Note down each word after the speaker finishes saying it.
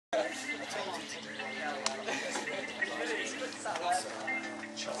XCal!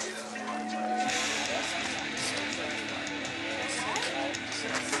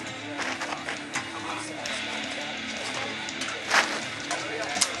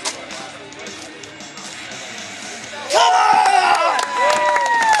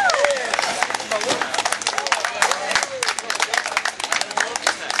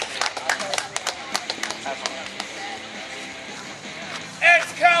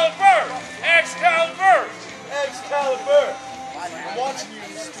 I'm watching you. It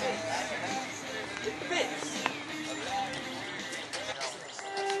fits.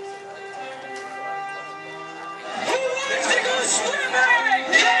 Who wants to go swimming?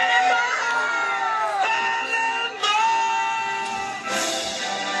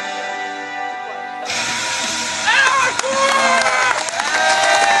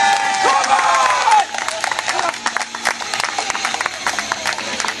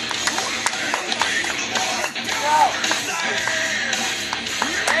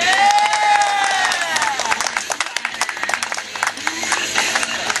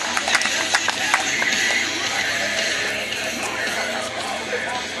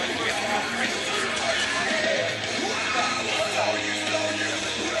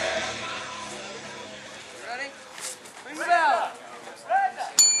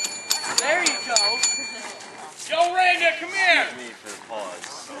 Come here! Me for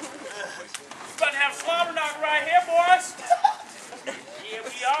pause. About to have slaughter knock right here, boys! Yeah,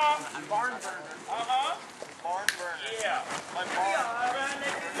 we are. Barn burner. Uh-huh. Barn burner. Yeah. My barn.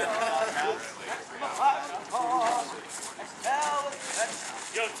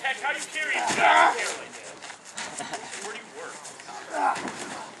 Yo, Tech, how you carry it? Where do you work?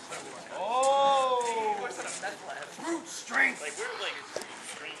 Oh! What's that, a meth lab? Brute strength! Like, we're like...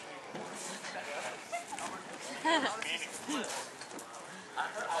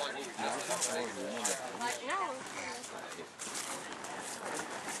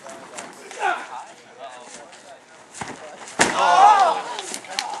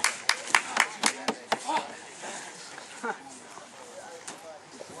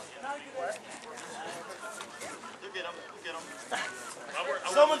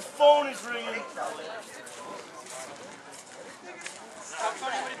 Someone's phone is ringing. How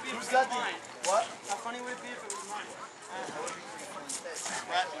funny would it be Who's if it got was mine? the... What? How funny would it be if it was mine?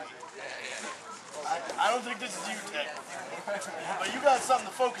 I don't think this is you, Ted. But you got something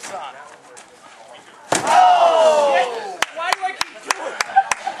to focus on. Oh! Why do I keep doing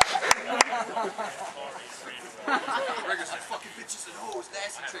Regulars like fucking bitches and hoes,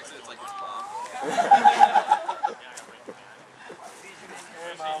 nasty tricks, and it's like it's bomb.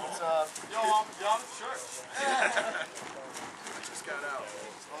 Hey, Mom, what's up? Yo, sure. I just got out.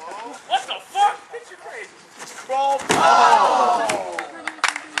 Oh. What the fuck? Bitch, you're crazy. It's crawled. Oh!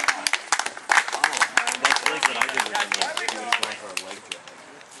 That leg that I did was he was going for a leg drag.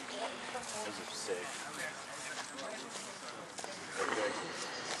 Those are sick.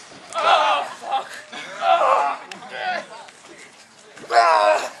 Oh, fuck. Oh.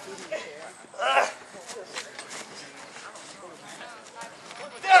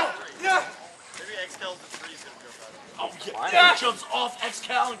 Maybe XCal's the tree's gonna jump out of it. Oh, yeah. Jumps off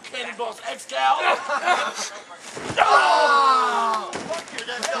XCal and cannonballs XCal. Oh! Fuck you,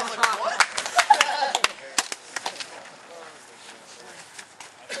 that sounds like what?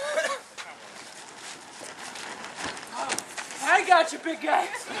 I got you, big guy.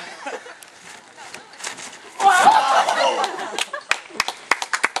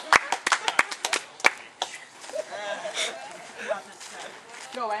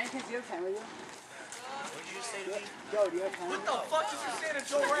 Yo, I ain't you have time, will you? What did you just say to me? Yo, do you have time? What the fuck did you say to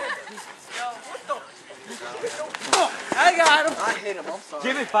Joe Randall? Yo, what the? I got him. I hit him, I'm sorry.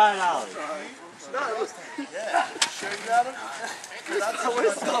 Give me $5. No, listen. Yeah. Sure you got him? That's the way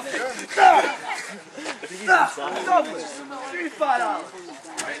it's done. Give me $5.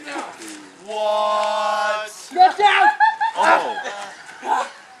 Right now. What? Get down! Oh!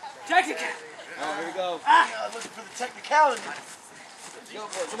 Technical. Oh, here we go. Looking for the technicality. Go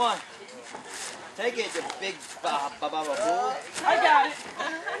for it, come on. Take it, you big ba-ba-ba-boo. I got it.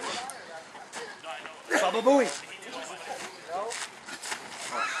 Baba-booey.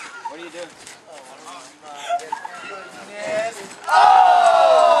 What are you doing? Oh!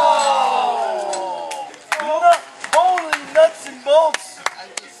 Holy nuts and bolts!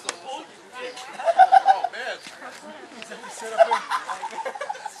 Oh man. Sit up here.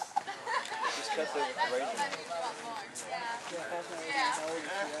 Just cut the right.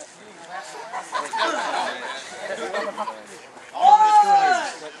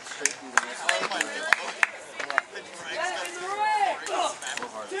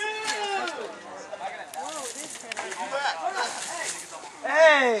 Two.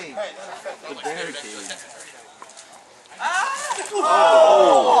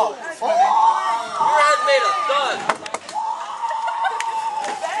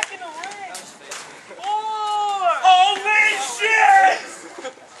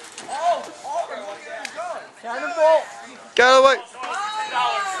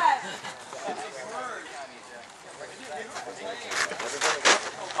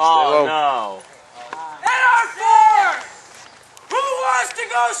 Oh no. And our fourth! Who wants to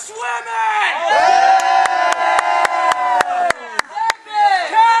go swimming?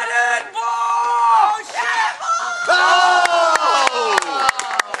 Cannonball!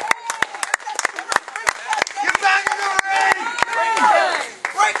 Get back in the ring!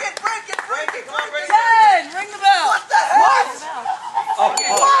 Break it! Come on, break it! 10! Ring the bell! What the hell?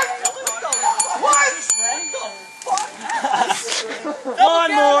 What?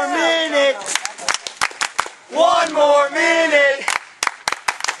 One more minute. One more minute.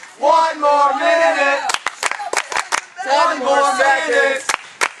 One more minute. 7 more seconds.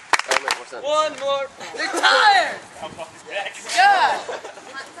 One more. They're tired! God!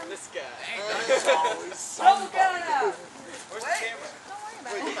 This guy. Double count out!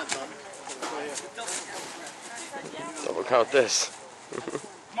 Double count this.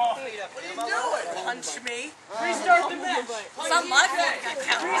 Punch me. Restart the match. Something like that.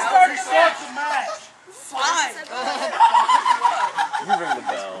 Restart the match. Fine. You ring the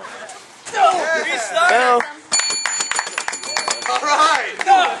bell. Restart. Bell. All right.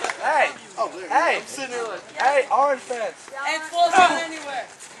 Hey. Hey. I'm sitting here like, Hey, orange fence. And falls count anywhere.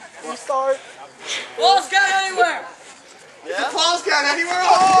 Restart. Falls count anywhere. the balls count anywhere?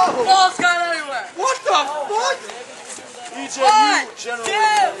 Oh! Falls count anywhere. What the fuck? EJ, One, you generally.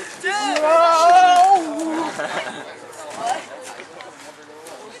 two. Oh.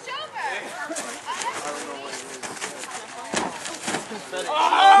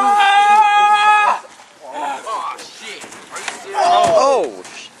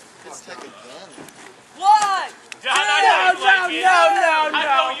 One. No. I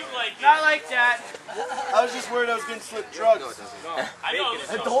know you like it. Not like that. I was just worried I was getting slipped drugs. I know. This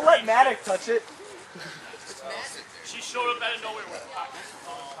Don't let Maddox touch it. She showed up out of nowhere with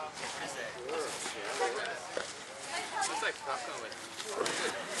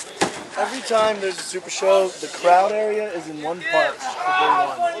Every time there's a super show, the crowd area is in one part for day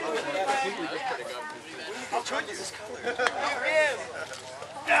one.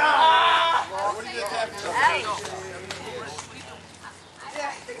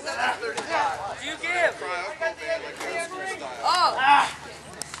 Do you give? Oh.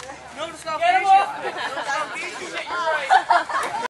 No disqualification.